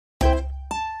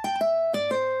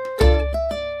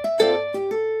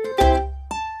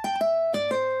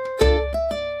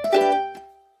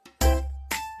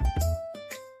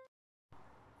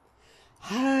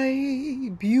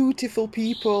beautiful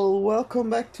people,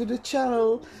 welcome back to the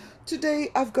channel.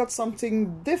 Today I've got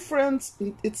something different.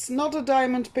 It's not a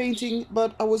diamond painting,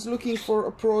 but I was looking for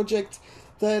a project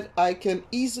that I can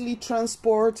easily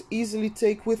transport, easily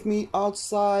take with me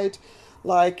outside.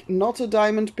 Like, not a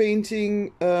diamond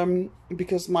painting,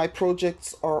 because my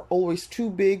projects are always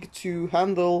too big to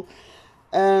handle,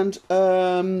 and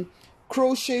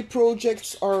crochet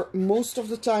projects are most of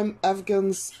the time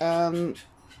Afghans and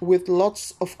with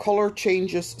lots of color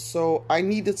changes, so I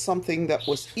needed something that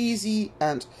was easy,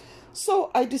 and so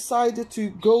I decided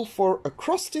to go for a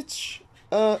cross stitch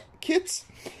kit.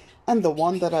 And the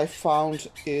one that I found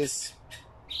is,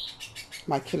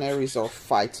 my canaries are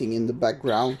fighting in the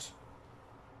background.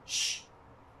 Shh.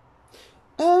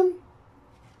 I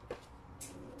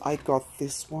got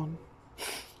this one.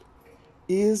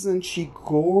 Isn't she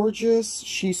gorgeous?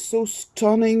 She's so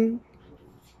stunning.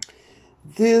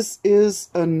 This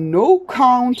is a no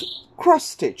count cross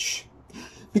stitch,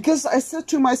 because I said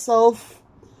to myself,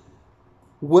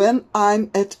 when I'm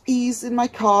at ease in my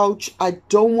couch, I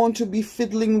don't want to be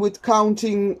fiddling with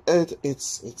counting.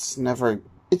 It's never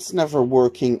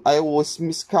working. I always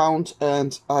miscount,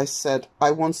 and I said I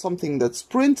want something that's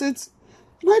printed,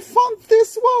 and I found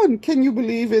this one. Can you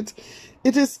believe it?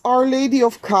 It is Our Lady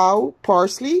of Cow,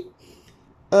 Parsley.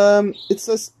 It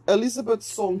says Elisabeth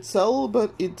Sonrel,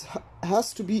 but it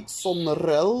has to be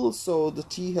Sonrel, so the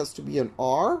T has to be an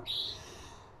R.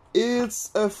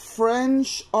 It's a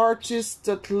French artist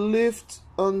that lived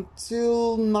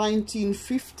until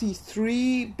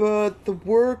 1953, but the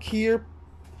work here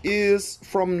is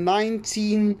from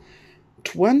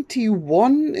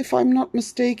 1921, if I'm not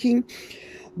mistaken.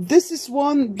 This is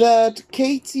one that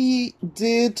Katie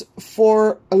did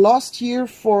for last year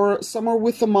for Summer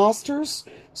with the Masters.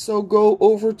 So go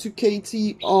over to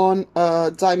Katie on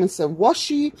Diamonds and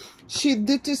Washi. She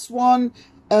did this one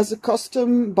as a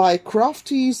custom by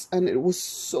Crafties, and it was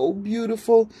so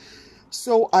beautiful.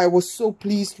 So I was so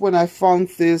pleased when I found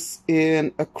this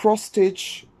in a cross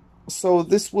stitch. So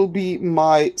this will be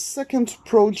my second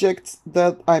project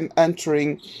that I'm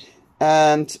entering,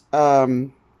 and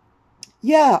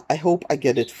yeah, I hope I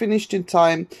get it finished in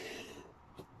time.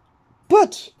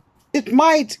 But it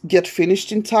might get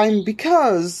finished in time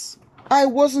because I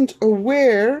wasn't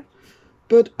aware,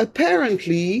 but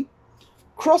apparently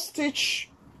cross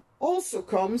stitch also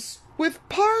comes with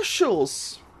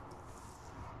partials.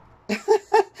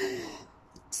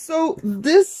 So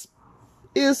this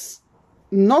is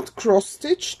not cross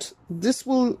stitched. This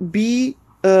will be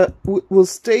will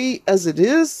stay as it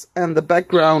is, and the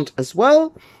background as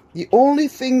well. The only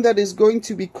thing that is going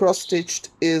to be cross-stitched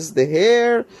is the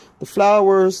hair, the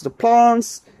flowers, the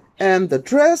plants, and the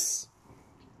dress.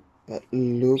 But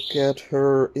look at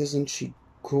her. Isn't she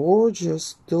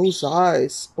gorgeous? Those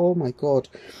eyes. Oh my god.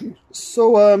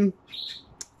 So,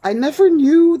 I never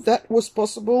knew that was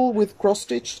possible with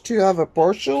cross-stitch to have a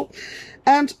partial.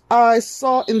 And I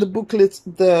saw in the booklet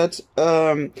that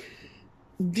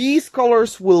these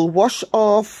colors will wash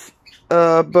off.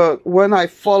 But when I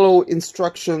follow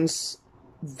instructions,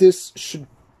 this should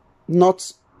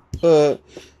not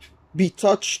be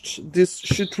touched. This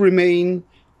should remain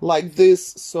like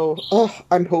this. So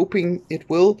I'm hoping it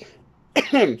will.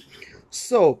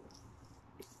 So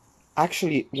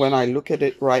actually, when I look at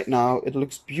it right now, it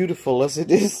looks beautiful as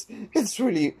it is. It's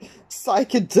really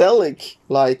psychedelic,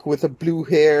 like with the blue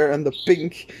hair and the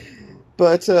pink.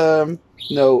 But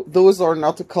no, those are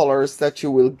not the colors that you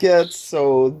will get,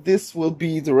 so this will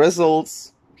be the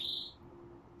results.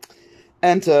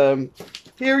 And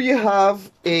here you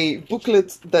have a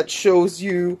booklet that shows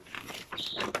you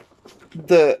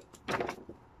the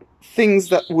things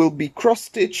that will be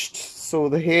cross-stitched. So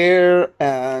the hair,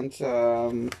 and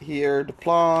here the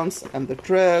plants and the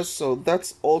dress, so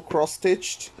that's all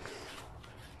cross-stitched.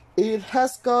 It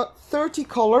has got 30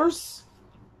 colors.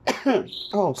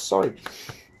 Oh, sorry.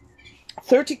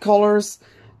 30 colors,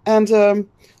 and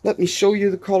let me show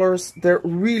you the colors. They're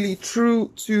really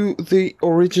true to the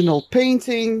original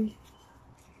painting.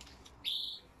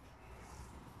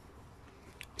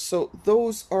 So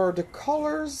those are the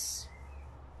colors.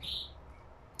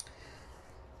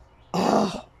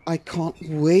 I can't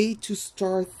wait to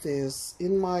start this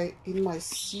in my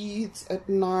seat at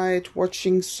night,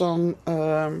 watching some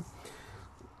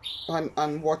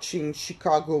I'm watching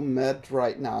Chicago Med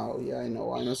right now. Yeah, I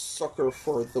know, I'm a sucker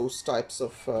for those types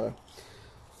of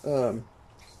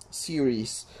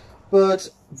series. But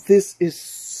this is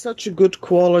such a good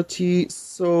quality.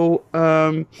 So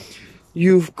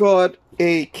you've got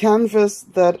a canvas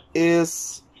that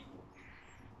is,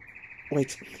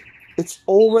 wait, it's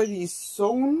already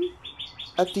sewn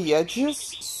at the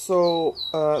edges, so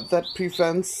that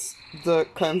prevents the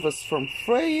canvas from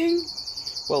fraying.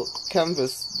 Well,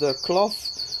 canvas, the cloth.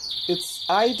 It's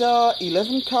Ida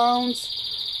 11 count,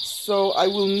 so I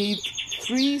will need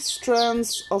 3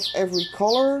 strands of every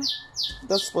color.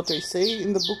 That's what they say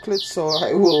in the booklet, so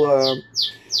I will...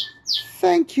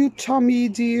 Thank you, Tommy,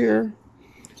 dear.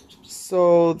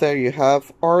 So there you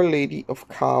have Our Lady of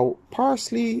Cow,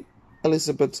 Parsley,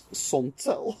 Elisabeth,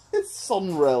 Sonrel. It's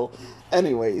Sonrel.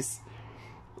 Anyways,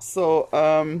 so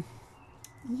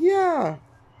yeah,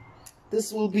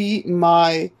 this will be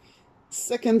my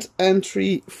second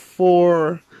entry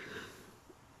for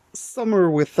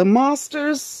Summer with the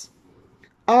Masters.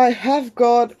 I have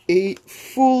got a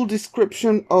full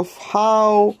description of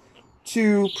how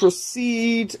to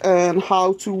proceed and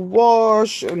how to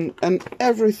wash, and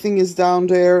everything is down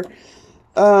there.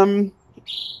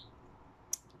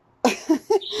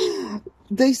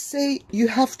 They say you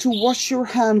have to wash your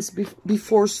hands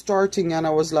before starting, and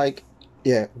I was like,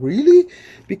 yeah, really?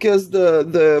 Because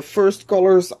the first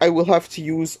colors I will have to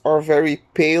use are very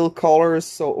pale colors,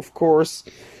 so of course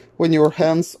when your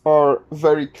hands are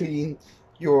very clean,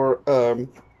 your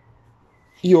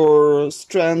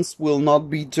strands will not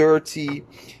be dirty.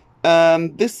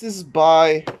 And this is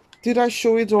by, did I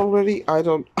show it already? I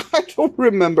don't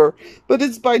remember, but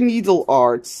it's by Needle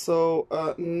Art. So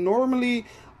normally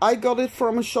I got it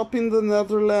from a shop in the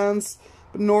Netherlands,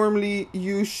 but normally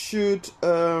you should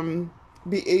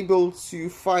be able to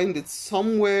find it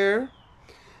somewhere.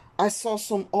 I saw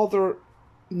some other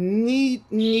neat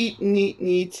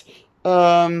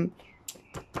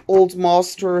old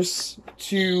masters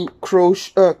to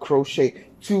cross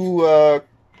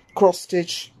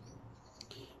stitch,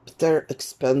 but they're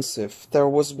expensive. There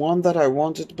was one that I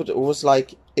wanted, but it was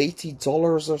like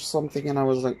 $80 or something, and I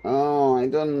was like, oh, I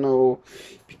don't know,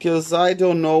 because I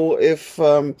don't know if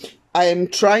I am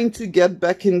trying to get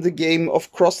back in the game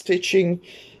of cross stitching,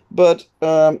 but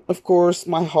of course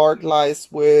my heart lies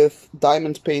with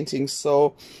diamond painting,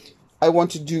 so I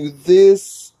want to do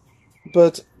this,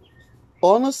 but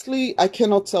honestly, I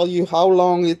cannot tell you how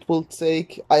long it will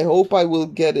take. I hope I will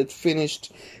get it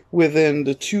finished within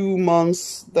the 2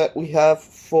 months that we have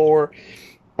for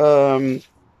the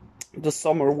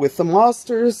Summer with the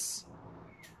Masters.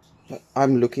 But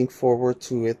I'm looking forward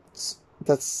to it.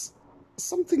 That's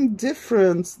something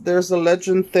different. There's a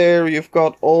legend there. You've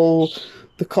got all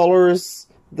the colors,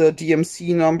 the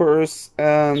DMC numbers,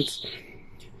 and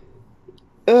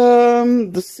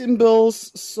the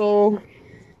symbols. So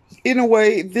in a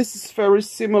way, this is very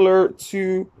similar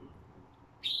to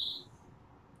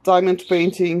diamond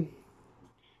painting,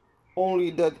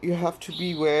 only that you have to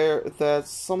be aware that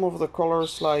some of the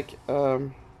colors, like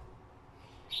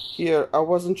here, I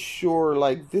wasn't sure,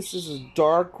 like this is a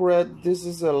dark red, this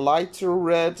is a lighter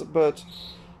red, but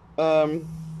I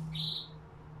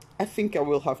think I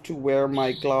will have to wear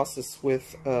my glasses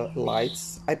with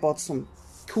lights. I bought some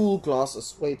cool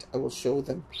glasses. Wait, I will show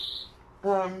them.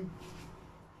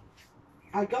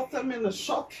 I got them in a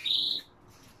shop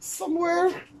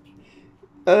somewhere.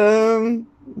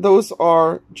 Those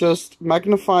are just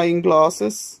magnifying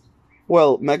glasses.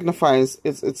 Well, magnifying,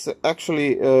 it's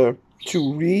actually to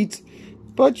read,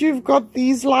 but you've got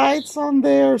these lights on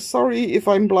there. Sorry if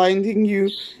I'm blinding you,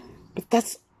 but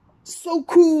that's so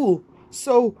cool.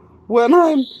 So when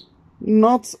I'm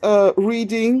not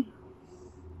reading,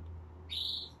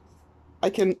 I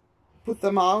can put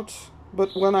them out.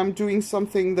 But when I'm doing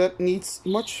something that needs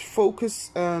much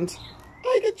focus, and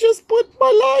I can just put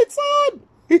my lights on.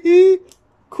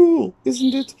 Cool,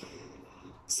 isn't it?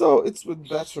 So it's with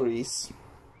batteries.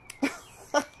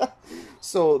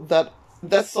 So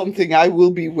that's something I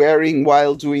will be wearing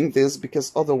while doing this,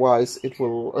 because otherwise it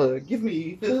will give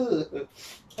me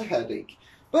a headache.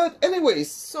 But anyways,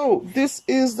 so this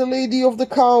is the Lady of the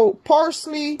Cow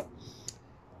Parsley.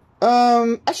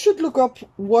 I should look up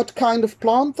what kind of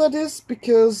plant that is,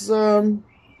 because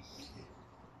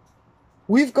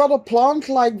we've got a plant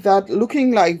like that,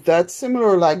 looking like that,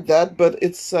 similar like that, but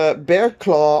it's bear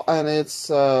claw, and it's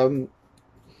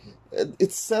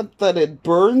said that it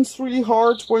burns really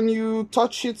hard when you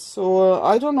touch it, so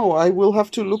I don't know. I will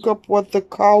have to look up what the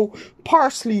cow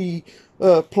parsley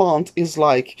plant is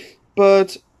like,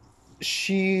 but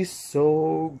she's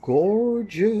so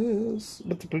gorgeous.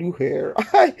 But the blue hair,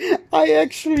 I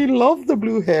actually love the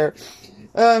blue hair.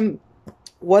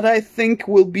 What I think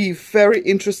will be very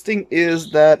interesting is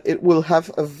that it will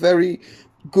have a very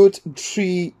good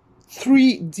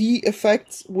 3D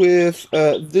effect with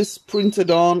this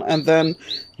printed on, and then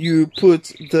you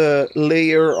put the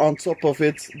layer on top of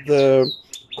it, the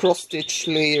cross-stitch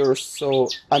layer. So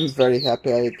I'm very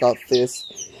happy I got this.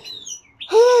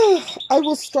 I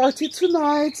will start it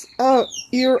tonight.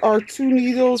 Here are 2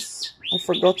 needles. I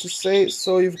forgot to say.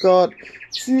 So you've got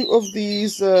 2 of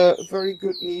these very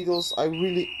good needles. I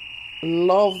really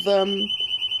love them.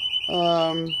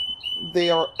 They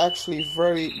are actually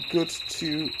very good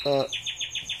to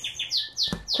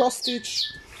cross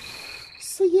stitch.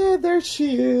 So yeah, there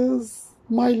she is,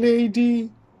 my lady,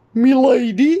 me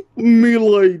lady, me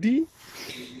lady.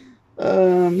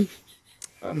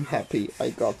 I'm happy I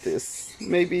got this.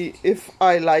 Maybe if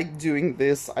I like doing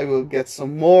this, I will get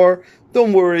some more.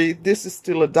 Don't worry, this is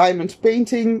still a diamond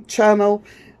painting channel.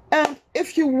 And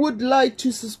if you would like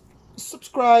to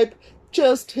subscribe,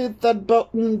 just hit that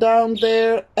button down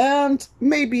there and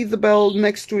maybe the bell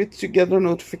next to it to get a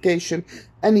notification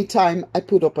anytime I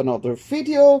put up another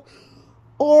video.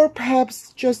 Or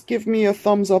perhaps just give me a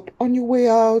thumbs up on your way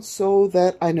out so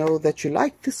that I know that you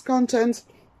like this content.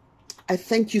 I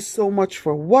thank you so much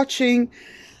for watching.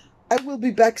 I will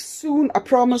be back soon, I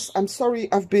promise. I'm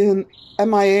sorry I've been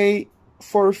MIA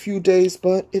for a few days,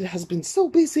 but it has been so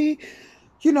busy.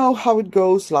 You know how it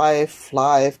goes, life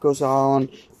goes on.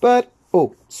 But,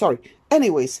 oh, sorry.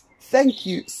 Anyways, thank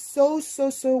you so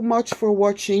much for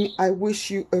watching. I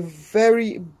wish you a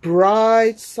very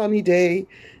bright, sunny day.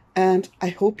 And I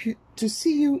hope to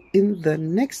see you in the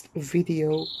next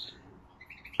video.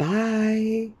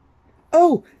 Bye.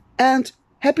 Oh, and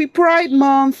happy Pride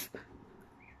Month.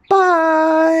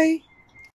 Bye.